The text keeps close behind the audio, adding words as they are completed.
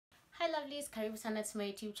Lovelies, karibu sana to my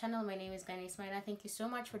YouTube channel. My name is Glynis. Thank you so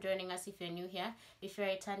much for joining us if you're new here. If you're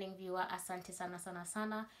a returning viewer, asante sana sana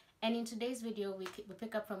sana. And in today's video, we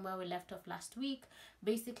pick up from where we left off last week.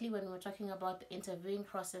 Basically, when we were talking about the interviewing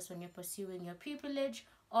process when you're pursuing your pupillage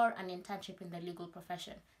or an internship in the legal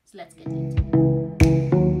profession. So let's get into it.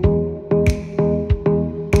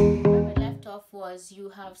 Was you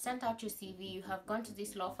have sent out your CV, you have gone to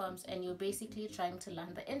these law firms, and you're basically trying to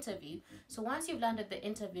land the interview. So once you've landed the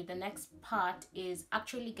interview, the next part is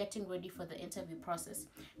actually getting ready for the interview process.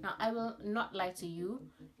 Now, I will not lie to you,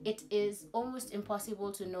 it is almost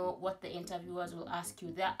impossible to know what the interviewers will ask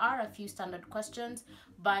you. There are a few standard questions,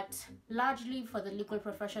 but largely for the legal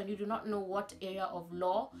profession, you do not know what area of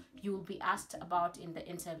law you will be asked about in the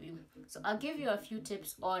interview. So I'll give you a few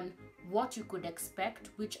tips on what you could expect,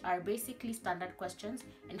 which are basically standard questions,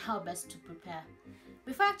 and how best to prepare.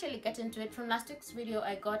 Before I actually get into it, from last week's video,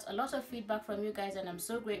 I got a lot of feedback from you guys and I'm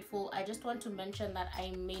so grateful. I just want to mention that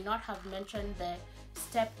I may not have mentioned the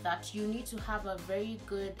step that you need to have a very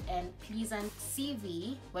good and pleasant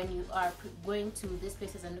CV when you are going to these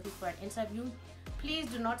places and looking for an interview. Please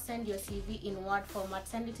do not send your CV in Word format,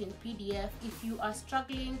 send it in PDF. If you are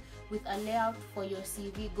struggling with a layout for your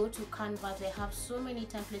CV, go to Canva. They have so many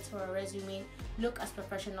templates for a resume. Look as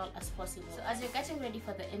professional as possible. So as you're getting ready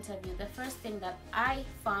for the interview, the first thing that I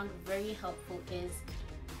found very helpful is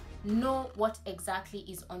know what exactly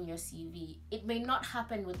is on your CV. It may not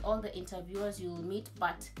happen with all the interviewers you'll meet,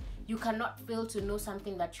 but you cannot fail to know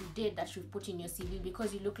something that you did that you've put in your CV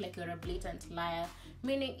because you look like you're a blatant liar.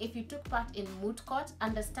 Meaning, if you took part in moot court,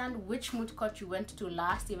 understand which moot court you went to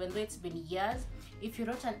last, even though it's been years. If you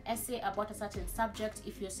wrote an essay about a certain subject,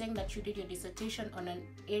 if you're saying that you did your dissertation on an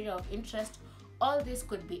area of interest, all this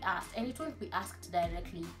could be asked, and it won't be asked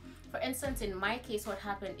directly. For instance, in my case, what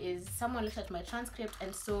happened is someone looked at my transcript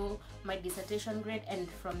and saw my dissertation grade, and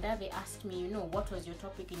from there they asked me, what was your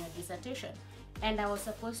topic in your dissertation? And I was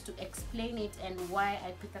supposed to explain it and why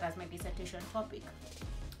I picked it as my dissertation topic.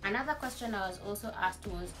 Another question I was also asked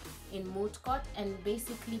was in moot court, and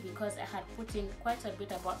basically because I had put in quite a bit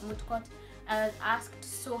about moot court, I was asked,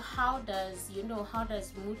 so how does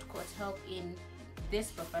moot court help in this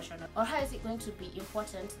profession, or how is it going to be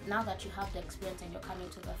important now that you have the experience and you're coming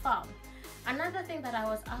to the firm? Another thing that I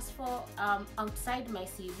was asked for outside my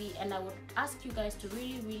CV, and I would ask you guys to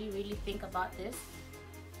really think about this.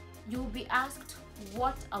 You'll be asked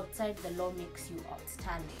what outside the law makes you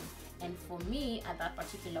outstanding. And for me, at that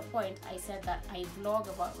particular point, I said that I blog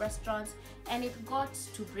about restaurants, and it got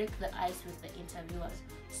to break the ice with the interviewers.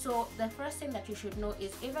 So the first thing that you should know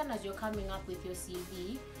is, even as you're coming up with your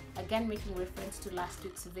CV, again making reference to last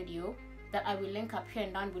week's video that I will link up here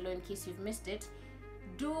and down below in case you've missed it,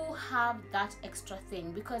 do have that extra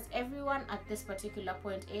thing, because everyone at this particular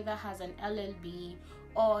point either has an LLB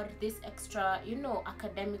or this extra,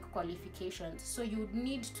 academic qualifications. So you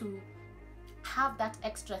need to have that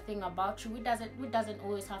extra thing about you. It doesn't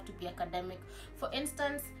always have to be academic. For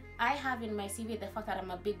instance, I have in my CV the fact that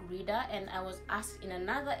I'm a big reader, and I was asked in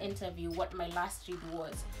another interview what my last read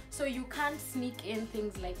was. So you can't sneak in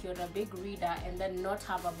things like you're a big reader and then not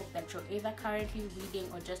have a book that you're either currently reading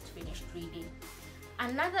or just finished reading.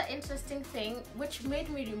 Another interesting thing which made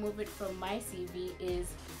me remove it from my CV is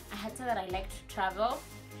I had said that I liked to travel,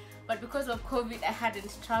 but because of COVID I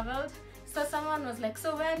hadn't traveled. So someone was like,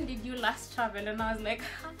 so when did you last travel? And I was like,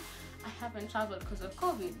 I haven't traveled because of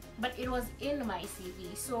COVID, but it was in my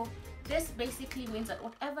CV. So this basically means that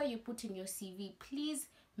whatever you put in your CV, please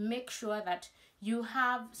make sure that you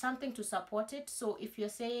have something to support it. So if you're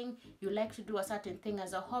saying you like to do a certain thing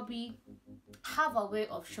as a hobby, have a way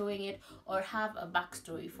of showing it or have a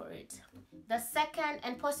backstory for it. The second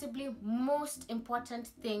and possibly most important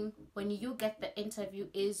thing when you get the interview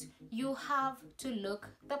is you have to look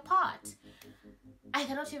the part. I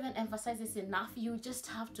cannot even emphasize this enough. You just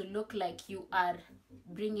have to look like you are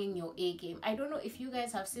bringing your A game. I don't know if you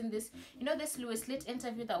guys have seen this, this Louis Litt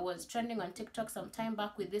interview that was trending on TikTok some time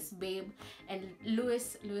back with this babe and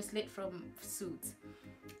Louis Litt from Suits.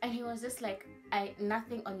 And he was just like,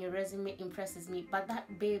 nothing on your resume impresses me, but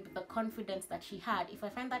that babe, the confidence that she had. If I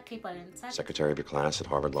find that clip, I'll insert. Secretary of your class at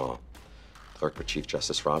Harvard Law, clerk for Chief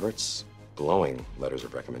Justice Roberts, glowing letters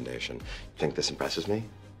of recommendation. You think this impresses me?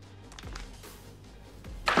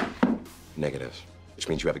 Negative, which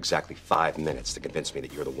means you have exactly 5 minutes to convince me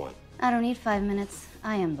that you're the one. I don't need 5 minutes.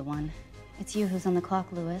 I am the one. It's you who's on the clock,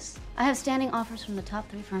 Louis. I have standing offers from the top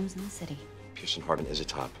 3 firms in the city. Pearson Harden is a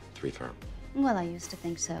top 3 firm. Well, I used to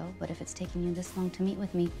think so, but if it's taking you this long to meet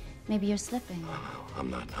with me, maybe you're slipping. Oh, I'm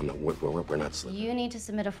not. We're not slipping. You need to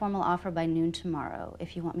submit a formal offer by noon tomorrow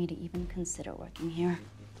if you want me to even consider working here.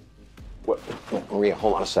 What? Maria,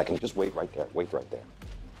 hold on a second. Just wait right there. Wait right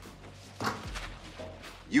there.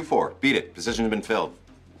 You four, beat it. Position's been filled.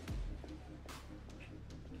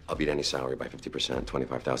 I'll beat any salary by 50%,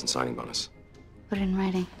 25,000 signing bonus. Put it in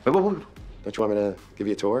writing. Wait. Don't you want me to give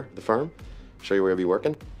you a tour of the firm? Show you where you'll be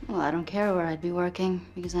working? Well, I don't care where I'd be working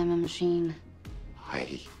because I'm a machine.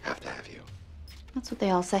 I have to have you. That's what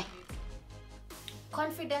they all say.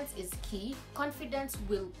 Confidence is key. Confidence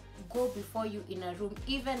will go before you in a room,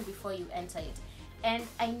 even before you enter it. And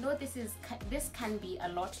I know this can be a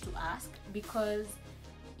lot to ask, because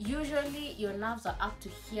usually your nerves are up to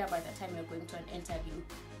here by the time you're going to an interview.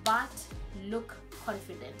 But look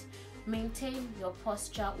confident. Maintain your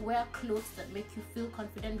posture. Wear clothes that make you feel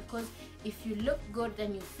confident, because if you look good,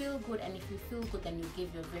 then you feel good, and if you feel good, then you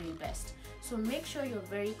give your very best. So make sure you're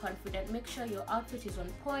very confident. Make sure your outfit is on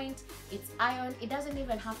point, it's ironed. It doesn't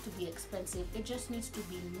even have to be expensive. It just needs to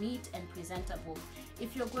be neat and presentable.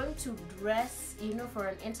 If you're going to dress, for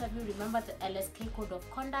an interview, remember the LSK code of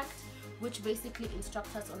conduct, which basically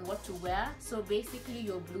instructs us on what to wear. So basically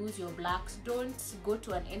your blues, your blacks. Don't go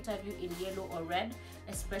to an interview in yellow or red,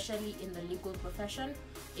 especially in the legal profession.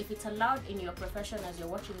 If it's allowed in your profession as you're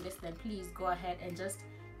watching this, then please go ahead and just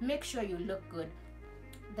make sure you look good.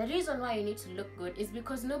 The reason why you need to look good is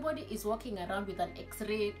because nobody is walking around with an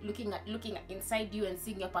x-ray looking at inside you and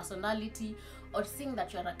seeing your personality or seeing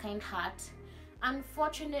that you're a kind heart.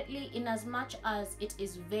 Unfortunately, in as much as it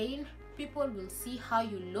is vain, people will see how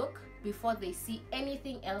you look before they see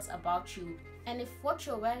anything else about you. And if what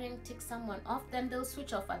you're wearing ticks someone off, then they'll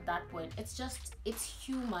switch off at that point. It's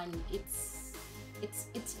human. It's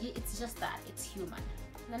just that. It's human.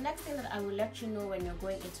 The next thing that I will let you know when you're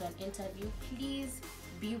going into an interview, please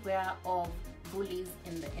beware of bullies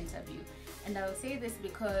in the interview. And I will say this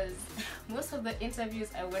because most of the interviews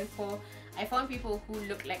I went for, I found people who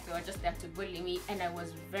looked like they were just there to bully me, and I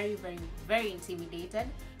was very, very, very intimidated.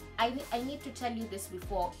 I need to tell you this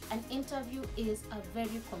before, an interview is a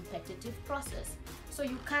very competitive process. So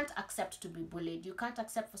you can't accept to be bullied. You can't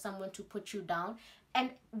accept for someone to put you down.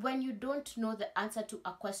 And when you don't know the answer to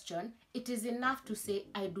a question, it is enough to say,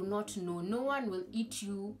 I do not know. No one will eat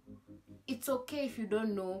you. It's okay if you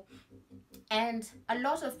don't know. And a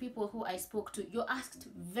lot of people who I spoke to, you asked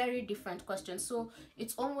very different questions. So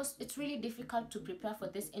it's really difficult to prepare for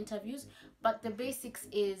these interviews. But the basics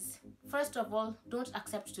is, first of all, don't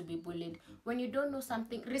accept to be bullied. When you don't know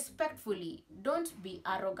something, respectfully, don't be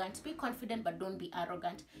arrogant. Be confident, but don't be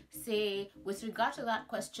arrogant. Say, with regard to that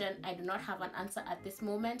question, I do not have an answer at this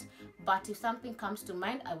moment, but if something comes to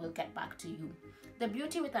mind, I will get back to you. The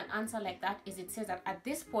beauty with an answer like that is it says that at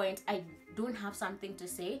this point, I don't have something to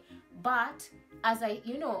say, but as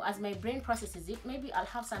my brain processes it, maybe I'll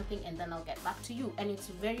have something and then I'll get back to you. And it's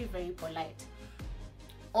very, very polite.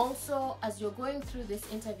 Also, as you're going through this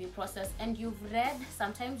interview process and you've read,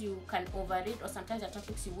 sometimes you can overread, or sometimes there are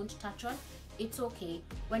topics you won't touch on. It's okay.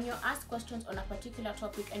 When you're asked questions on a particular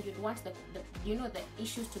topic and you'd want the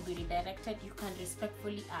issues to be redirected, you can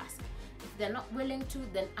respectfully ask. If they're not willing to,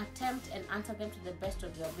 then attempt and answer them to the best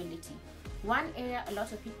of your ability. One area a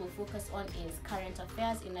lot of people focus on is current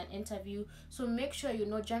affairs in an interview. So make sure you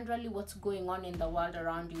know generally what's going on in the world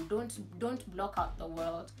around you. Don't block out the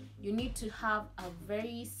world. You need to have a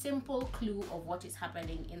very simple clue of what is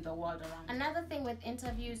happening in the world around. Another thing with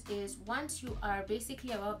interviews is, once you are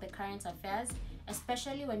basically aware of the current affairs,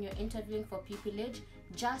 especially when you're interviewing for pupillage,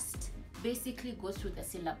 just basically go through the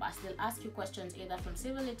syllabus. They'll ask you questions either from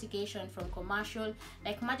civil litigation, from commercial,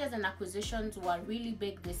 like mergers and acquisitions were really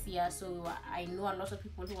big this year, so I know a lot of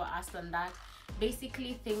people who are asked on that.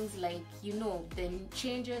 Basically things like, the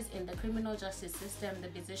changes in the criminal justice system, the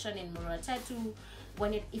decision in Muratetu.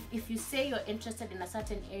 If you say you're interested in a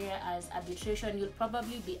certain area as arbitration, you'll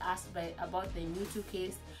probably be asked about the Nutu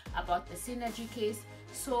case, about the Synergy case.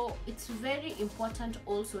 So it's very important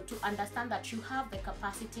also to understand that you have the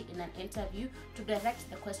capacity in an interview to direct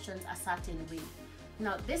the questions a certain way.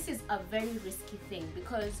 Now, this is a very risky thing,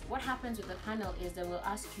 because what happens with the panel is they will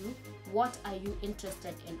ask you, what are you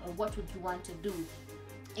interested in, or what would you want to do?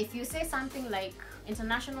 If you say something like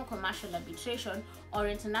international commercial arbitration or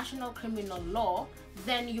international criminal law,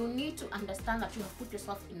 then you need to understand that you have put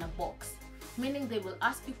yourself in a box. Meaning they will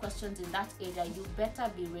ask you questions in that area, you better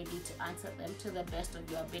be ready to answer them to the best of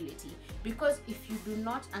your ability. Because if you do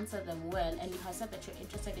not answer them well and you have said that you're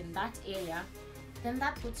interested in that area, then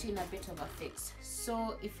that puts you in a bit of a fix.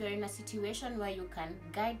 So if you're in a situation where you can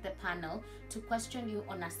guide the panel to question you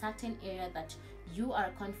on a certain area that you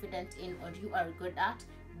are confident in or you are good at,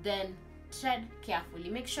 then tread carefully.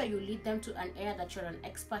 Make sure you lead them to an area that you're an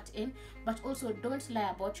expert in, but also don't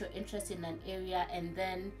lie about your interest in an area and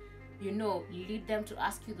then you know, lead them to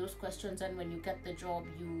ask you those questions, and when you get the job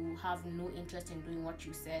you have no interest in doing what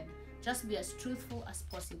you said. Just be as truthful as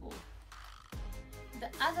possible. The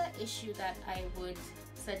other issue that I would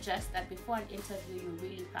suggest that before an interview you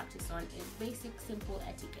really practice on is basic simple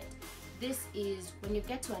etiquette. This is when you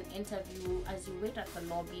get to an interview, as you wait at the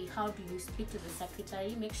lobby, how do you speak to the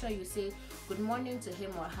secretary? Make sure you say good morning to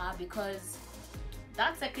him or her, because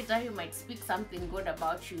that secretary might speak something good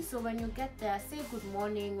about you. So when you get there, say good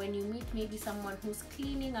morning. When you meet maybe someone who's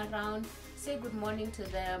cleaning around, say good morning to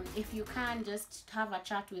them. If you can, just have a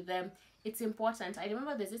chat with them. It's important. I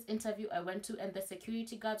remember there's this interview I went to and the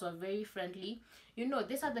security guards were very friendly. You know,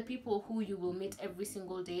 these are the people who you will meet every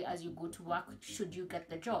single day as you go to work should you get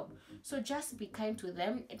the job. So just be kind to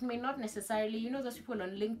them. It may not necessarily, you know, those people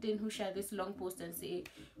on LinkedIn who share this long post and say,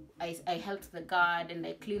 I helped the guard and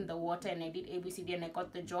I cleaned the water and I did ABCD and I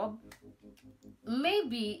got the job.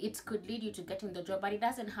 Maybe it could lead you to getting the job, but it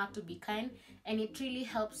doesn't have to be kind, and it really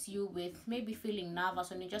helps you with maybe feeling nervous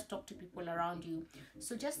when you just talk to people around you.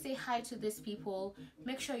 So just say hi to these people,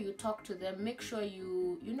 make sure you talk to them, make sure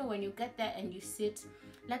you know, when you get there and you sit,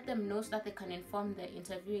 let them know so that they can inform the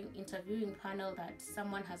interviewing panel that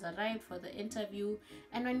someone has arrived for the interview.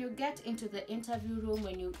 And when you get into the interview room,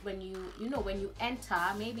 when you enter,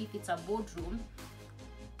 maybe if it's a boardroom,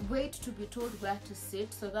 wait to be told where to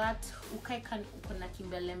sit so that ukai kan ukona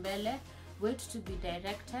kimbelembele. Wait to be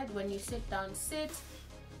directed. When you sit down, sit.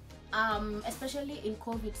 Especially in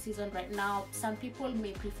COVID season right now, some people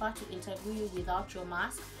may prefer to interview you without your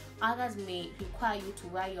mask. Others may require you to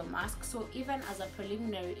wear your mask. So even as a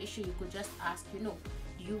preliminary issue, you could just ask, you know,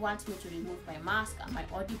 do you want me to remove my mask? Am I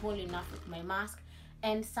audible enough with my mask?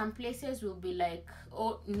 And some places will be like,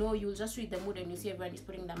 oh no, you'll just read the mood and you see everyone is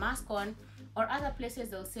putting the mask on. Or other places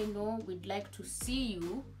they'll say, no, we'd like to see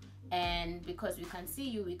you, and because we can see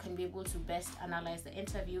you, we can be able to best analyze the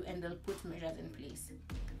interview, and they'll put measures in place.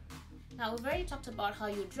 Now, we've already talked about how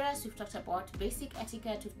you dress, we've talked about basic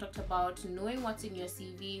etiquette, we've talked about knowing what's in your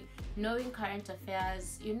CV, knowing current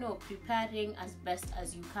affairs, you know, preparing as best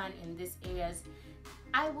as you can in these areas.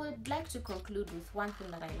 I would like to conclude with one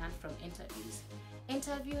thing that I learned from interviews.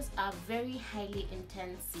 Interviews are very highly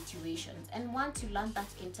intense situations, and once you learn that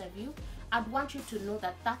interview, I'd want you to know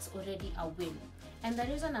that that's already a win. And the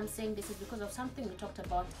reason I'm saying this is because of something we talked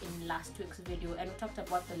about in last week's video, and we talked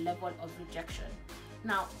about the level of rejection.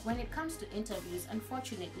 Now, when it comes to interviews,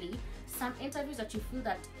 unfortunately, some interviews that you feel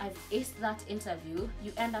that I've aced that interview,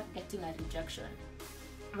 you end up getting a rejection.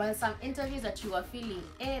 While some interviews that you are feeling,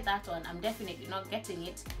 that one, I'm definitely not getting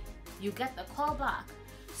it, you get the call back.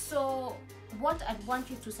 So what I'd want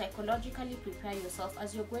you to psychologically prepare yourself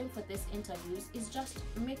as you're going for these interviews is just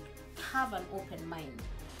have an open mind.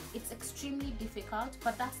 It's extremely difficult,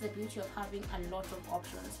 but that's the beauty of having a lot of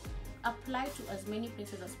options. Apply to as many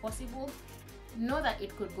places as possible. Know that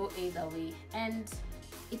it could go either way, and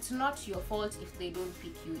it's not your fault if they don't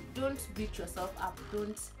pick you. Don't beat yourself up.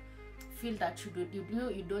 Don't feel that you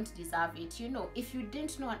don't deserve it. You know, if you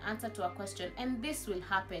didn't know an answer to a question, and this will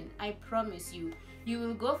happen, I promise you, you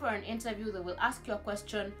will go for an interview, they will ask you a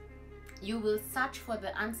question, you will search for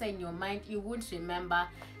the answer in your mind, you won't remember.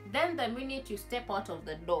 Then the minute you step out of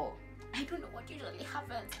the door, I don't know what usually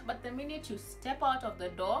happens, but the minute you step out of the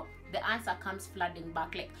door, the answer comes flooding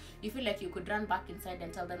back. Like, you feel like you could run back inside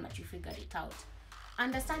and tell them that you figured it out.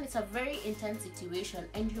 Understand it's a very intense situation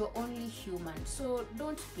and you're only human, so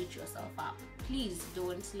don't beat yourself up. Please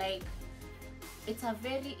don't. Like, it's a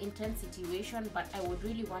very intense situation, but I would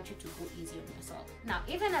really want you to go easy on yourself. Now,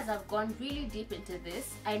 even as I've gone really deep into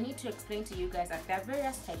this, I need to explain to you guys that there are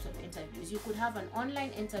various types of interviews. You could have an online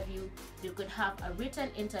interview, you could have a written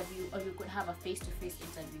interview, or you could have a face-to-face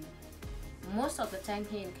interview. Most of the time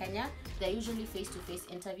here in Kenya, they're usually face-to-face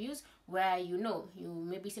interviews where, you know, you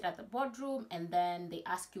maybe sit at the boardroom and then they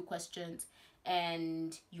ask you questions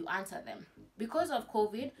and you answer them. Because of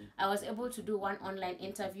COVID, I was able to do one online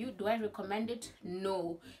interview. Do I recommend it?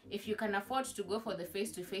 No. If you can afford to go for the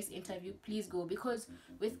face-to-face interview, please go, because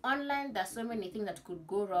with online there's so many things that could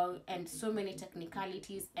go wrong and so many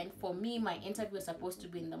technicalities. And for me, my interview was supposed to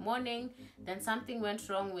be in the morning, then something went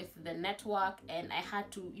wrong with the network and I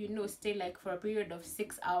had to, you know, stay like for a period of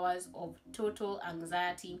 6 hours of total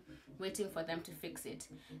anxiety waiting for them to fix it.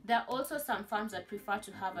 There are also some firms that prefer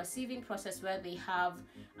to have a sieving process where they have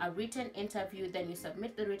a written interview, then you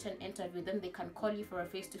submit the written interview, then they can call you for a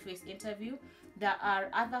face-to-face interview. There are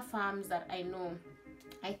other firms that I know,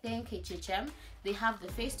 I think HHM, they have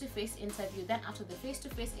the face-to-face interview. Then after the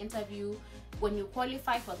face-to-face interview, when you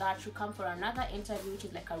qualify for that, you come for another interview, which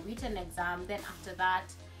is like a written exam. Then after that,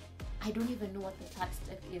 I don't even know what the third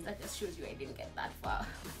step is. That just shows you I didn't get that far.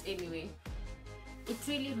 But anyway,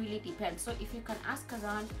 it really depends. So if you can ask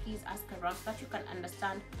around, please ask around so that you can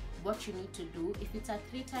understand what you need to do. If it's a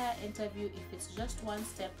 3-tier interview, if it's just one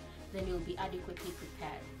step, then you'll be adequately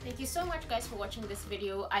prepared. Thank you so much guys for watching this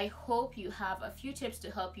video. I hope you have a few tips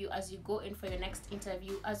to help you as you go in for your next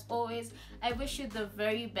interview. As always, I wish you the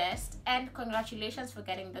very best and congratulations for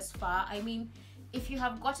getting this far. I mean, if you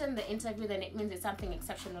have gotten the interview, then it means it's something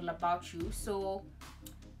exceptional about you. So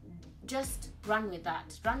just run with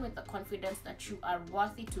that. Run with the confidence that you are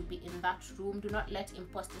worthy to be in that room. Do not let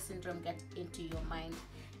imposter syndrome get into your mind.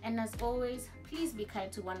 And as always, please be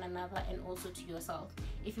kind to one another and also to yourself.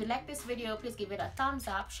 If you like this video, please give it a thumbs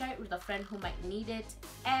up, share it with a friend who might need it,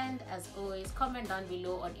 and as always, comment down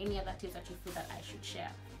below on any other tips that you feel that I should share.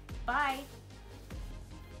 Bye!